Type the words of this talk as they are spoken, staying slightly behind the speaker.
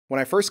When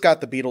I first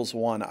got the Beatles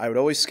 1, I would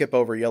always skip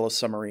over Yellow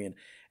Submarine,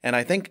 and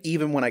I think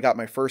even when I got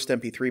my first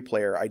MP3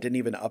 player, I didn't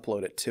even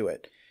upload it to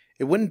it.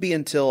 It wouldn't be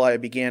until I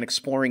began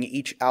exploring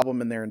each album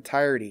in their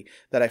entirety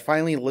that I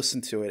finally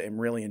listened to it and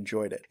really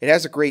enjoyed it. It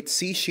has a great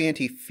sea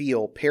shanty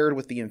feel paired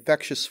with the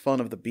infectious fun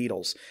of the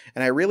Beatles,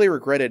 and I really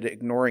regretted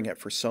ignoring it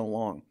for so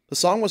long. The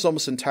song was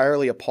almost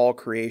entirely a Paul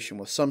creation,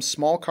 with some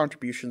small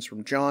contributions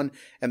from John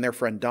and their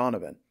friend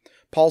Donovan.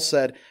 Paul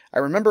said, "I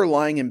remember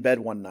lying in bed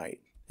one night.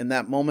 In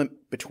that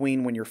moment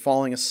between when you're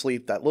falling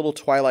asleep, that little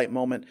twilight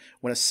moment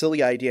when a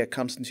silly idea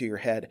comes into your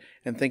head,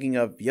 and thinking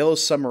of Yellow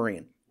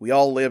Submarine. We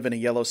all live in a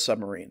yellow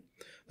submarine."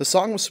 The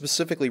song was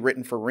specifically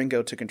written for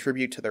Ringo to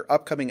contribute to their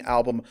upcoming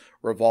album,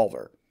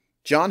 Revolver.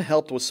 John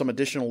helped with some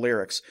additional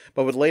lyrics,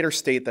 but would later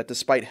state that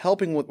despite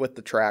helping with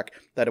the track,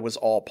 that it was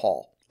all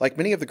Paul. Like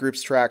many of the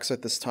group's tracks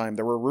at this time,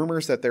 there were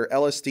rumors that their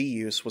LSD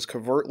use was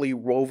covertly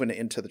woven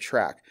into the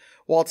track.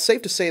 While it's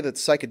safe to say that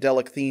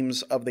psychedelic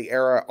themes of the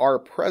era are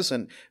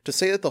present, to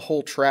say that the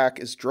whole track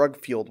is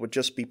drug-fueled would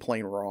just be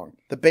plain wrong.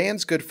 The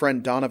band's good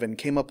friend Donovan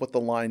came up with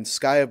the line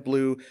 "Sky of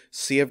blue,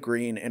 sea of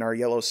green in our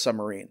yellow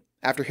submarine"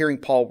 after hearing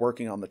Paul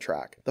working on the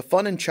track. The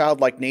fun and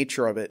childlike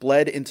nature of it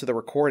bled into the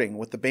recording,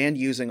 with the band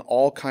using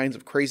all kinds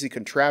of crazy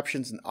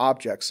contraptions and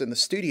objects in the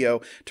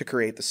studio to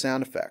create the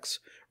sound effects.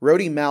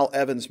 Roadie Mal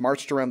Evans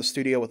marched around the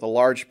studio with a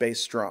large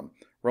bass drum.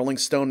 Rolling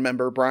Stone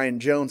member Brian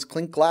Jones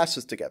clinked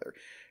glasses together.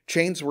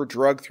 Chains were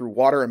dragged through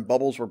water and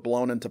bubbles were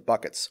blown into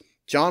buckets.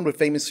 John would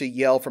famously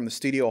yell from the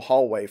studio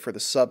hallway for the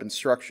sub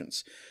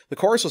instructions. The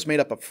chorus was made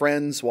up of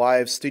friends,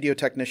 wives, studio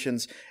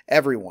technicians,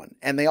 everyone,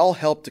 and they all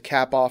helped to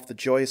cap off the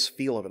joyous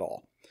feel of it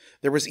all.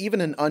 There was even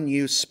an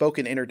unused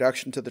spoken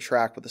introduction to the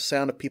track with the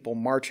sound of people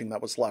marching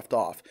that was left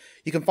off.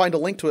 You can find a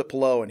link to it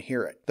below and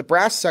hear it. The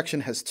brass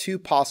section has two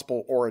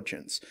possible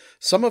origins.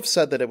 Some have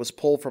said that it was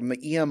pulled from the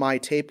EMI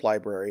tape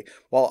library,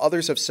 while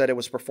others have said it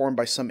was performed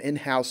by some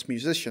in-house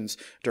musicians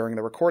during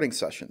the recording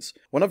sessions.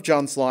 One of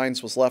John's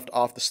lines was left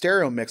off the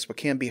stereo mix but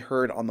can be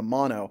heard on the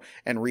mono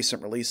and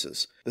recent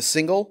releases. The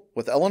single,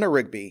 with Eleanor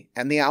Rigby,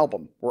 and the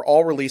album were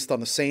all released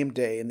on the same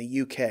day in the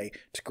UK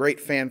to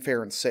great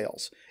fanfare and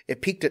sales.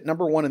 It peaked at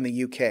number 1 in the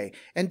UK,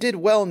 and did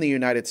well in the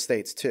United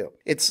States too.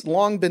 It's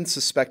long been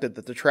suspected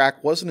that the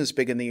track wasn't as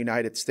big in the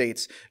United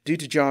States due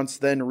to John's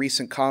then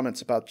recent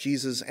comments about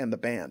Jesus and the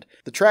band.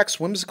 The track's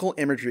whimsical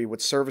imagery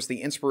would serve as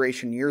the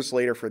inspiration years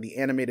later for the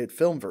animated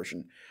film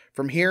version.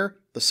 From here,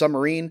 the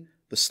submarine,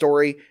 the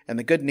story, and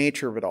the good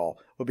nature of it all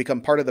would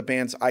become part of the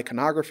band's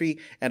iconography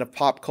and of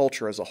pop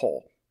culture as a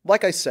whole.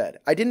 Like I said,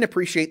 I didn't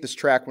appreciate this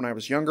track when I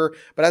was younger,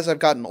 but as I've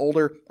gotten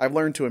older, I've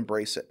learned to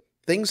embrace it.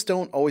 Things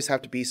don't always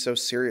have to be so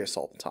serious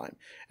all the time,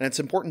 and it's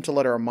important to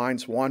let our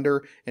minds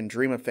wander and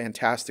dream of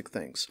fantastic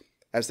things.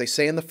 As they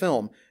say in the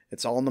film,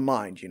 it's all in the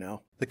mind, you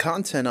know. The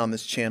content on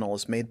this channel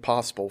is made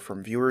possible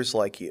from viewers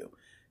like you.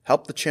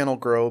 Help the channel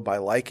grow by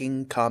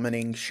liking,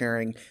 commenting,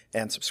 sharing,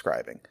 and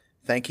subscribing.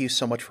 Thank you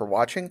so much for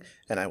watching,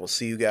 and I will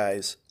see you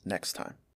guys next time.